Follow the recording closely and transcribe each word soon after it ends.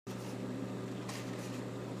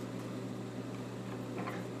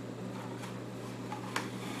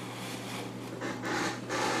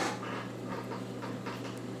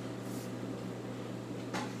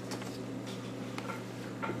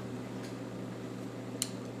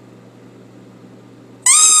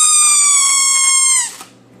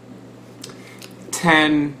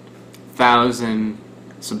10,000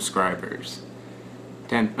 subscribers.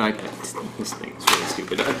 This thing's really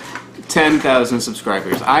stupid. 10,000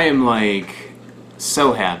 subscribers. I am like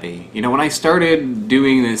so happy. You know, when I started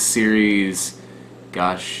doing this series,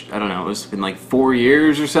 gosh, I don't know, it's been like 4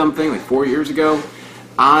 years or something, like 4 years ago,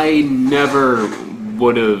 I never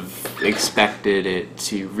would have expected it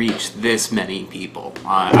to reach this many people.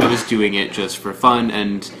 I was doing it just for fun,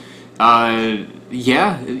 and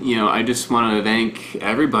yeah, you know, I just want to thank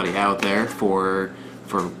everybody out there for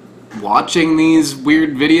watching these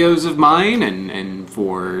weird videos of mine, and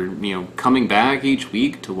for, you know, coming back each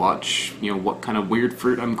week to watch, you know, what kind of weird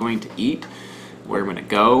fruit I'm going to eat, where I'm gonna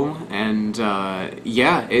go, and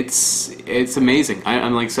yeah, it's amazing.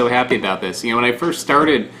 I'm like so happy about this. You know, when I first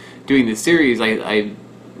started doing this series, I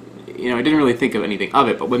you know, I didn't really think of anything of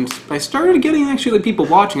it, but when I started getting actually people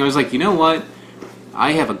watching, I was like, you know what?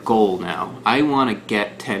 I have a goal now. I want to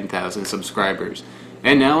get 10,000 subscribers.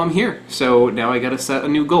 And now I'm here. So now I gotta set a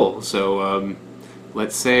new goal. So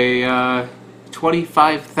let's say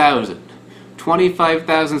 25,000.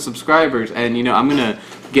 25,000 subscribers, and you know, I'm gonna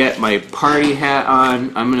get my party hat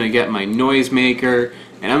on, I'm gonna get my noisemaker,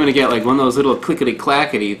 and I'm gonna get like one of those little clickety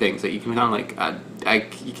clackety things that you can kind of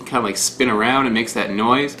like you can kind of like spin around and makes that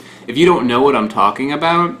noise. If you don't know what I'm talking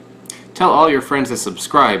about, tell all your friends to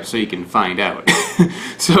subscribe so you can find out.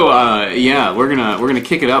 So yeah, we're gonna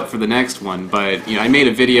kick it up for the next one. But you know, I made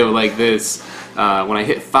a video like this when I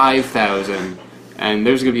hit 5,000, and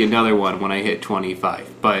there's gonna be another one when I hit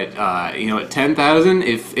 25. But you know, at 10,000,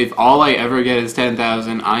 if all I ever get is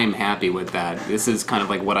 10,000, I am happy with that. This is kind of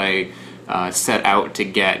like what I set out to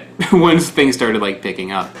get once things started like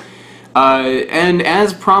picking up. And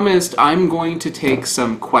as promised, I'm going to take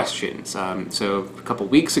some questions. So a couple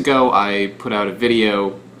weeks ago, I put out a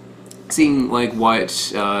video seeing like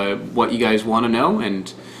what you guys want to know,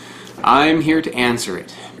 and I'm here to answer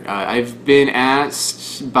it. I've been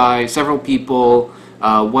asked by several people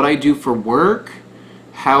what I do for work,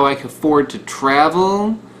 how I can afford to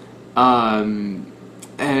travel,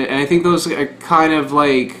 and I think those are kind of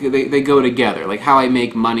like, they go together, like how I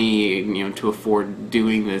make money, you know, to afford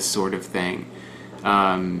doing this sort of thing.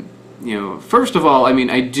 You know, first of all, I mean,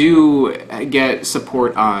 I do get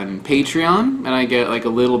support on Patreon, and I get like a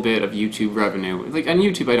little bit of YouTube revenue. Like on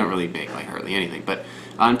YouTube, I don't really make like hardly anything, but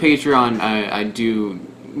on Patreon, I do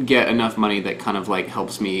get enough money that kind of like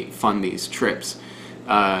helps me fund these trips.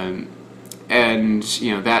 And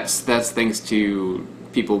you know, that's thanks to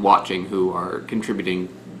people watching who are contributing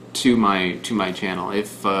to my channel.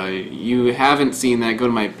 If you haven't seen that, go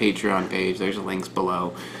to my Patreon page. There's links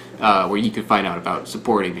below where you can find out about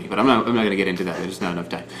supporting me. But I'm not going to get into that. There's not enough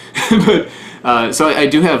time. But so I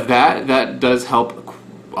do have that. That does help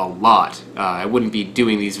a lot. I wouldn't be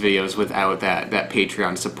doing these videos without that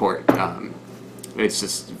Patreon support. It's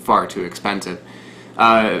just far too expensive.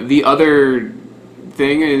 The other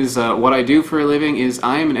thing is, what I do for a living is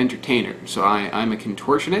I am an entertainer. So I'm a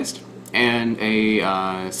contortionist and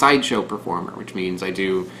a sideshow performer, which means I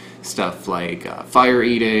do stuff like fire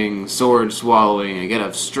eating, sword swallowing. I get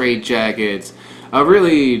up straitjackets. A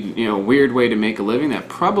really, you know, weird way to make a living that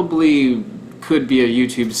probably could be a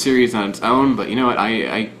YouTube series on its own. But you know what?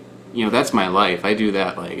 You know, that's my life. I do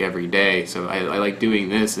that like every day. So I like doing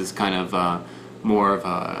this as kind of more of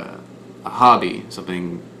a hobby,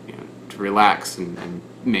 something, you know, to relax and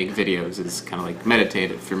make videos is kind of like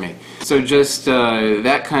meditative for me. So just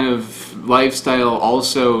that kind of lifestyle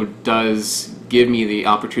also does give me the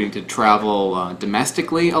opportunity to travel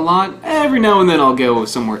domestically a lot. Every now and then I'll go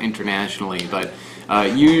somewhere internationally, but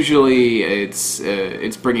usually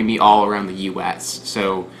it's bringing me all around the US.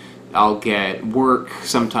 So I'll get work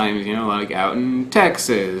sometimes, you know, like out in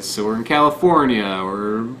Texas or in California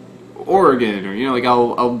or Oregon, or you know, like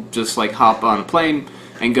I'll just like hop on a plane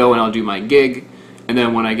and go and I'll do my gig. And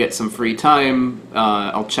then when I get some free time,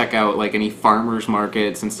 I'll check out like any farmers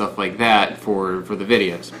markets and stuff like that for the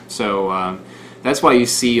videos. So that's why you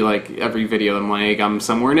see like every video I'm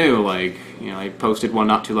somewhere new. Like, you know, I posted one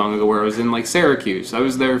not too long ago where I was in like Syracuse. I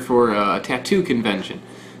was there for a tattoo convention.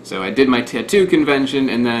 So I did my tattoo convention,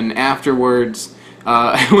 and then afterwards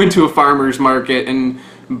I went to a farmers market and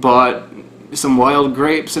bought some wild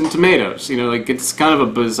grapes and tomatoes. You know, like it's kind of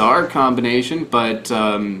a bizarre combination, but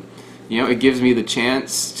you know, it gives me the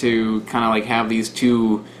chance to kind of like have these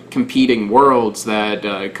two competing worlds that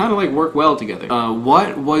kind of like work well together.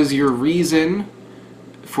 What was your reason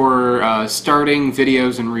for starting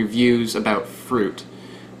videos and reviews about fruit?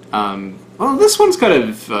 Well, this one's kind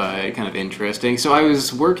of interesting. So I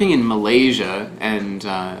was working in Malaysia, and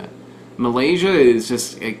Malaysia is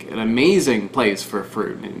just like an amazing place for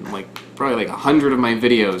fruit, and like probably like 100 of my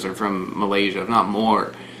videos are from Malaysia, if not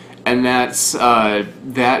more, and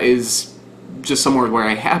that is just somewhere where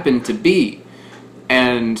I happen to be,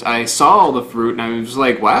 and I saw all the fruit, and I was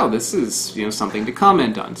like, wow, this is, you know, something to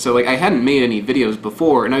comment on. So like I hadn't made any videos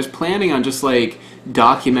before, and I was planning on just like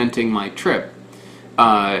documenting my trip.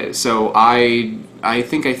 So I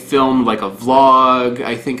think I filmed like a vlog.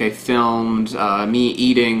 I think I filmed me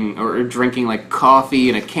eating or drinking like coffee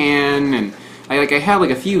in a can, and I had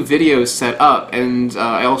like a few videos set up, and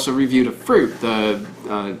I also reviewed a fruit, the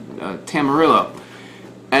Tamarillo.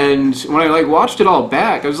 And when I like watched it all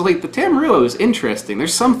back, I was like, the Tamarillo is interesting.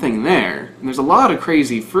 There's something there. And there's a lot of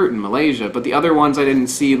crazy fruit in Malaysia, but the other ones I didn't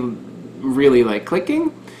see really like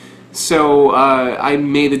clicking. So I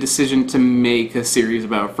made the decision to make a series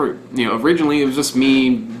about fruit. You know, originally it was just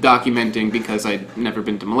me documenting because I'd never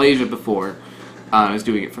been to Malaysia before. I was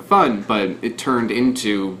doing it for fun, but it turned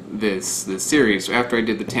into this series. So after I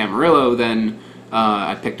did the Tamarillo, then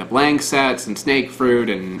I picked up langsats and snake fruit,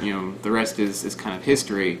 and you know the rest is kind of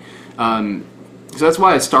history. So that's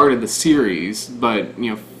why I started the series. But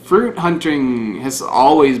you know, fruit hunting has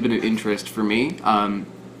always been an interest for me.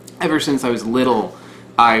 Ever since I was little,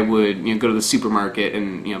 I would, you know, go to the supermarket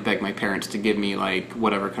and, you know, beg my parents to give me like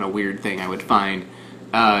whatever kind of weird thing I would find,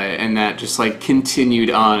 and that just like continued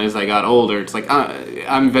on as I got older. It's like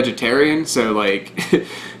I'm vegetarian, so like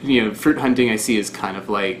you know, fruit hunting I see as kind of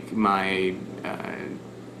like my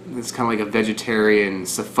it's kind of like a vegetarian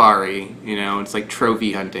safari. You know, it's like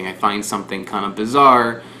trophy hunting. I find something kind of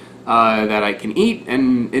bizarre that I can eat,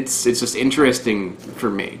 and it's just interesting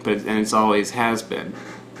for me. And it's always has been.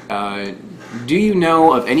 Do you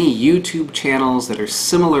know of any YouTube channels that are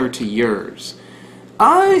similar to yours?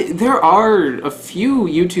 There are a few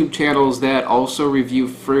YouTube channels that also review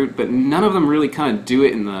fruit, but none of them really kind of do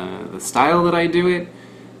it in the style that I do it.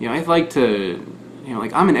 You know, I'd like to, you know,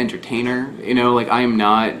 like I'm an entertainer, you know, like I'm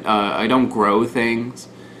not, I don't grow things.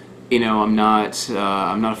 You know, I'm not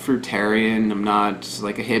a fruitarian, I'm not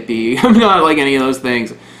like a hippie, I'm not like any of those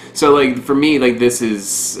things. So like for me, like this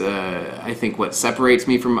is I think what separates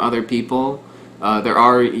me from other people. There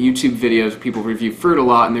are YouTube videos where people review fruit a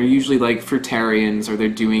lot, and they're usually like fruitarians, or they're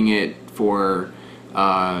doing it for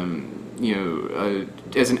you know,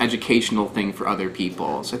 as an educational thing for other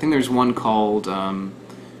people. So I think there's one called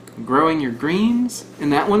Growing Your Greens,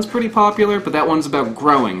 and that one's pretty popular, but that one's about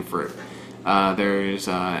growing fruit. There's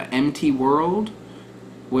MT World,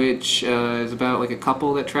 which is about like a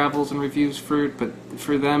couple that travels and reviews fruit, but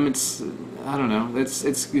for them it's, I don't know, it's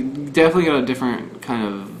definitely got a different kind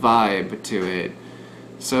of vibe to it.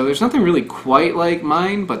 So there's nothing really quite like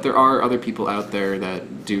mine, but there are other people out there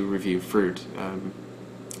that do review fruit.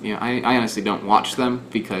 You know, I honestly don't watch them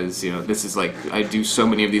because, you know, this is like, I do so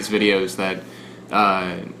many of these videos that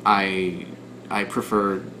I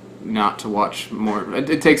prefer not to watch more.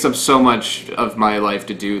 It takes up so much of my life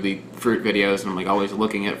to do the fruit videos, and I'm like always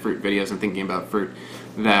looking at fruit videos and thinking about fruit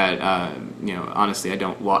that you know, honestly I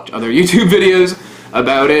don't watch other YouTube videos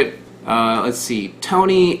about it. Let's see,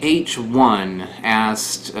 Tony H1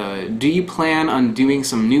 asked, do you plan on doing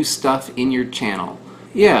some new stuff in your channel?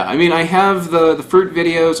 Yeah, I mean, I have the fruit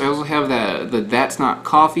videos. I also have the That's Not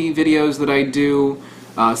Coffee videos that I do.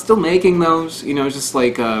 Still making those, you know, just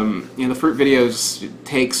like, you know, the fruit videos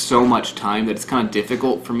take so much time that it's kind of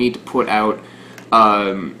difficult for me to put out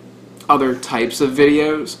other types of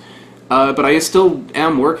videos. But I still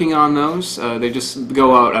am working on those. They just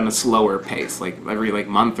go out on a slower pace, like every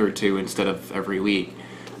month or two instead of every week.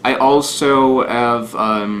 I also have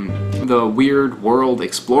the Weird World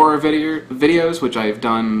Explorer videos, which I've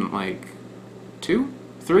done like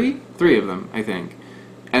three of them, I think.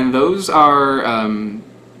 And those are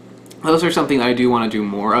something that I do want to do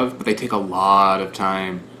more of, but they take a lot of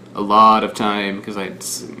time, because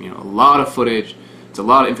it's, you know, a lot of footage. It's a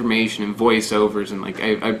lot of information and voiceovers, and like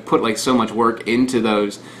I put like so much work into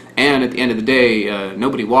those, and at the end of the day,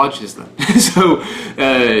 nobody watches them. So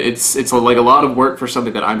it's like a lot of work for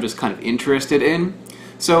something that I'm just kind of interested in.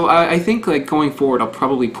 So I think like going forward, I'll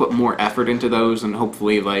probably put more effort into those, and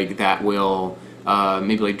hopefully like that will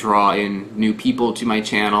maybe like draw in new people to my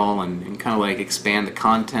channel and kind of like expand the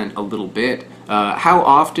content a little bit. How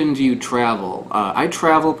often do you travel? I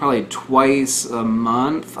travel probably twice a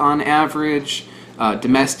month on average.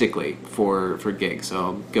 Domestically for gigs. So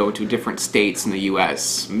I'll go to different states in the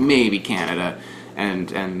US, maybe Canada,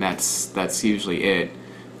 and that's usually it.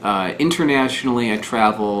 Internationally I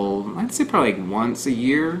travel, I'd say probably like once a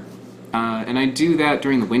year, and I do that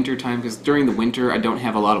during the winter time, because during the winter I don't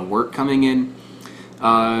have a lot of work coming in.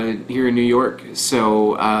 here in New York.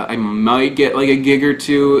 So I might get like a gig or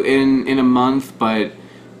two in a month, but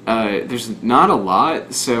there's not a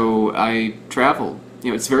lot. So I travel.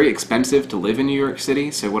 It's very expensive to live in New York City.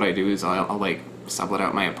 So what I do is I'll like sublet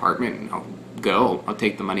out my apartment and I'll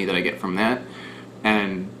take the money that I get from that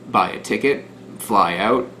and buy a ticket, fly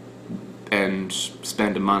out, and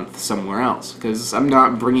spend a month somewhere else, because I'm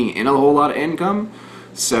not bringing in a whole lot of income.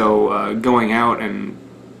 So going out and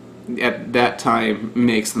at that time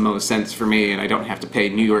makes the most sense for me, and I don't have to pay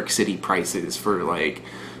New York City prices for like,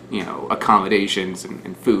 accommodations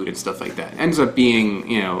and food and stuff like that. It ends up being,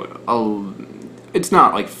 it's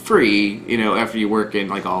not like free, after you work in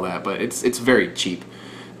like all that, but it's very cheap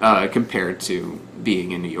compared to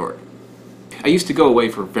being in New York. I used to go away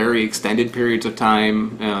for very extended periods of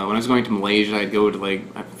time. When I was going to Malaysia, I'd go to like,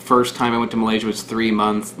 first time I went to Malaysia was 3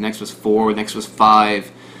 months, next was 4, next was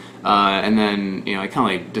 5, and then, I kind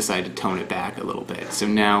of like decided to tone it back a little bit. So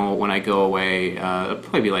now when I go away, it'll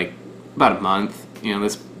probably be like about a month.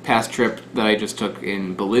 This past trip that I just took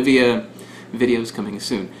in Bolivia, videos coming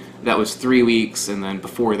soon, that was 3 weeks, and then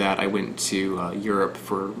before that I went to Europe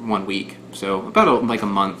for 1 week. So about like a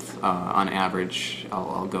month on average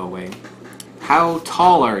I'll go away. How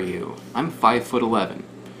tall are you? I'm 5'11".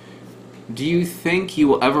 Do you think you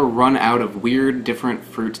will ever run out of weird, different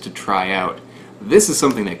fruits to try out? This is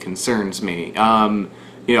something that concerns me.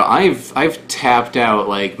 I've tapped out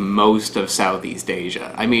like most of Southeast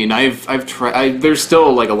Asia. I mean, I've tried. There's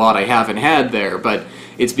still like a lot I haven't had there, but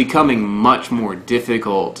it's becoming much more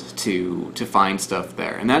difficult to find stuff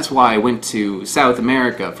there, and that's why I went to South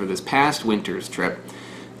America for this past winter's trip.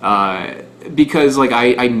 Because like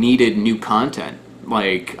I needed new content.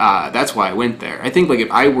 Like that's why I went there. I think like if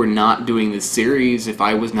I were not doing this series, if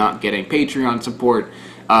I was not getting Patreon support,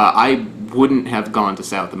 I wouldn't have gone to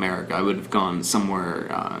South America. I would have gone somewhere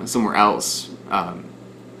else.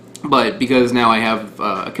 But because now I have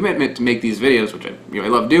a commitment to make these videos, which I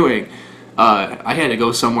love doing, I had to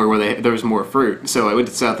go somewhere where there was more fruit. So I went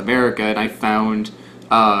to South America and I found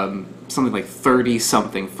something like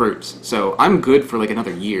 30-something fruits. So I'm good for like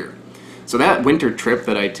another year. So that winter trip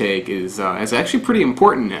that I take is actually pretty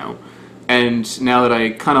important now. And now that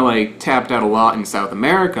I kind of like tapped out a lot in South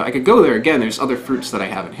America, I could go there again. There's other fruits that I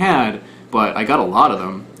haven't had, but I got a lot of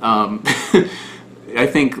them. I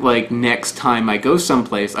think like next time I go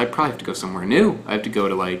someplace, I probably have to go somewhere new. I have to go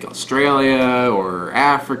to like Australia or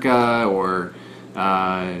Africa or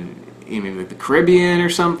maybe like the Caribbean or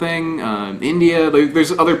something, India. Like,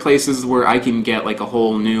 there's other places where I can get like a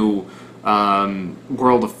whole new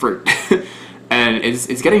world of fruit. And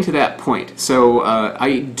it's getting to that point. So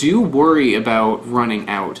I do worry about running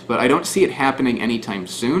out, but I don't see it happening anytime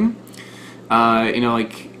soon.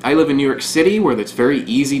 Like I live in New York City, where it's very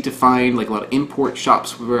easy to find like a lot of import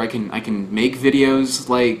shops where I can make videos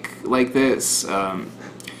like this,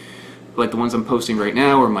 like the ones I'm posting right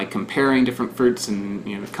now, or am like comparing different fruits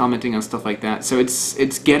and commenting on stuff like that. So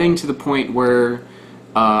it's getting to the point where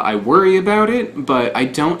I worry about it, but I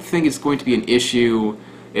don't think it's going to be an issue,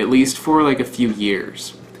 at least for like a few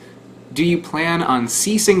years. Do you plan on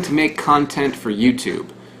ceasing to make content for YouTube?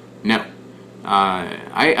 No.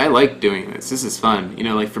 I like doing this. This is fun.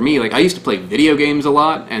 Like for me, like I used to play video games a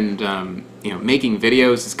lot, and making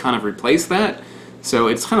videos has kind of replaced that. So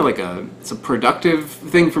it's kind of like it's a productive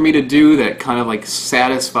thing for me to do that kind of like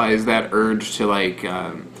satisfies that urge to like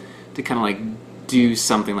to kind of like do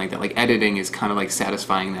something like that. Like editing is kind of like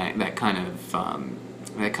satisfying that kind of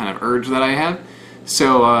urge that I have.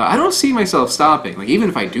 So I don't see myself stopping. Like even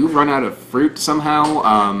if I do run out of fruit somehow,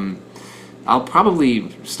 I'll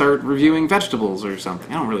probably start reviewing vegetables or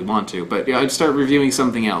something. I don't really want to, but I'd start reviewing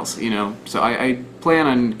something else. So I plan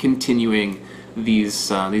on continuing these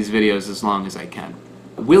videos as long as I can.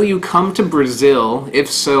 Will you come to Brazil? If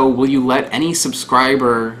so, will you let any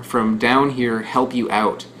subscriber from down here help you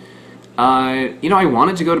out? I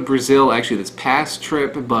wanted to go to Brazil actually this past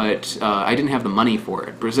trip, but I didn't have the money for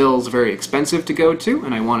it. Brazil's very expensive to go to,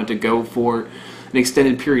 and I wanted to go for an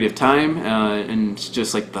extended period of time, and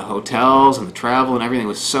just like the hotels and the travel and everything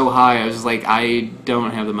was so high, I was just like, I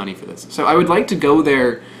don't have the money for this. So I would like to go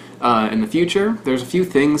there in the future. There's a few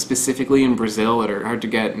things specifically in Brazil that are hard to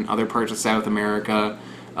get in other parts of South America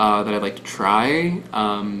that I'd like to try.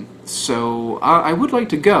 So I would like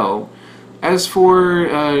to go. As for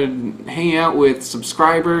hanging out with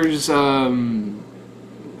subscribers, I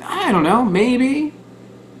don't know, maybe.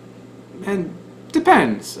 And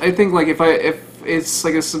depends. I think like if it's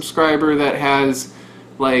like a subscriber that has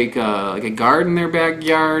like a garden in their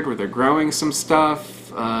backyard where they're growing some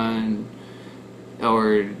stuff, or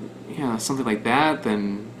something like that,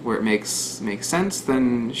 then where it makes sense,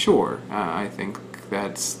 then sure, I think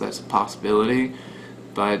that's a possibility.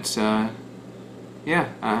 But yeah,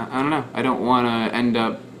 I don't know. I don't want to end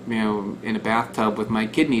up, in a bathtub with my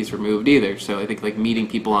kidneys removed either. So I think like meeting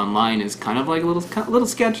people online is kind of like a little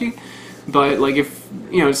sketchy. But like if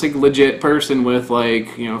it's like a legit person with like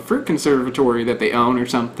fruit conservatory that they own or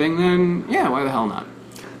something, then yeah, why the hell not?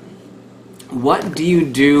 What do you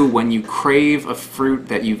do when you crave a fruit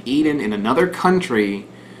that you've eaten in another country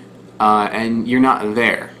and you're not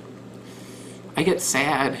there? I get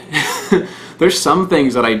sad. There's some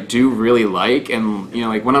things that I do really like, and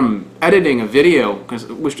like when I'm editing a video,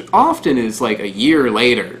 which often is like a year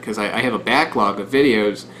later, because I have a backlog of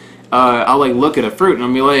videos, I'll like look at a fruit and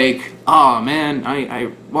I'll be like, oh man,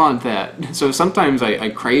 I want that. So sometimes I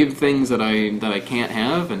crave things that I can't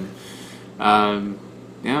have, and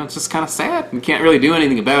it's just kind of sad. You can't really do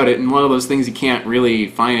anything about it, and one of those things you can't really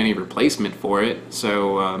find any replacement for it.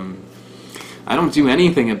 So I don't do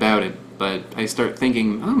anything about it. But I start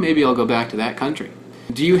thinking, oh, maybe I'll go back to that country.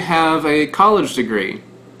 Do you have a college degree?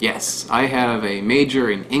 Yes, I have a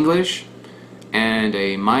major in English and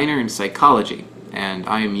a minor in psychology, and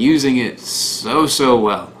I am using it so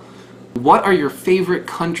well. What are your favorite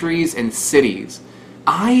countries and cities?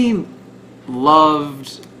 I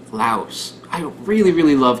loved Laos. I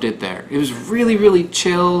really loved it there. It was really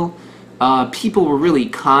chill. People were really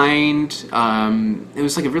kind. It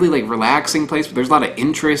was like a really relaxing place, but there's a lot of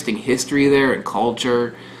interesting history there and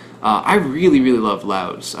culture. I really loved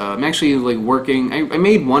Laos. I'm actually like working. I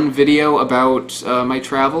made one video about my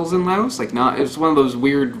travels in Laos. Like it's one of those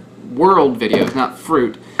weird world videos, not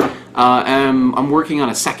fruit. And I'm working on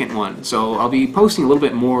a second one, so I'll be posting a little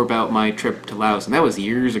bit more about my trip to Laos. And that was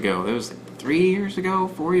years ago. That was like 3 years ago,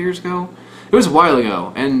 4 years ago. It was a while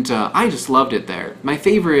ago, and I just loved it there. My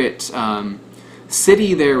favorite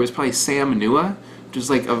city there was probably Samanua, which is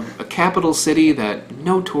like a capital city that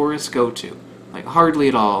no tourists go to, like hardly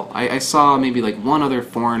at all. I saw maybe like one other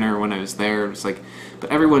foreigner when I was there. It was like, but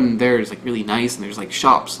everyone there is like really nice, and there's like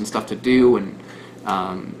shops and stuff to do, and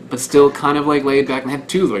but still kind of like laid back. And they had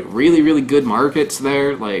two like really good markets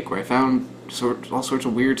there, like where I found all sorts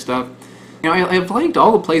of weird stuff. I've liked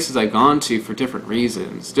all the places I've gone to for different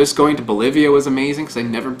reasons. Just going to Bolivia was amazing because I'd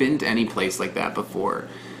never been to any place like that before.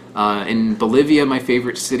 In Bolivia, my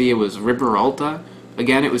favorite city was Riberalta.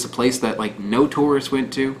 Again, it was a place that like no tourists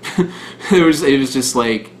went to. It was just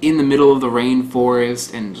like in the middle of the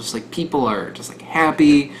rainforest, and just like people are just like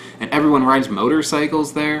happy, and everyone rides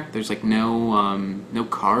motorcycles there. There's like no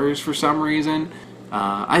cars for some reason.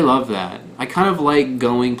 I love that. I kind of like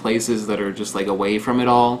going places that are just like away from it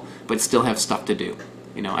all, but still have stuff to do.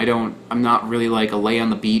 I'm not really like a lay on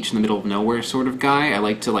the beach in the middle of nowhere sort of guy. I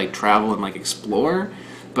like to like travel and like explore,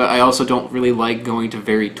 but I also don't really like going to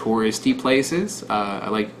very touristy places. I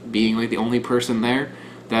like being like the only person there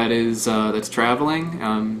that is that's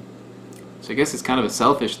traveling. So I guess it's kind of a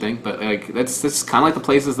selfish thing, but like that's kind of like the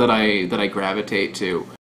places that I gravitate to.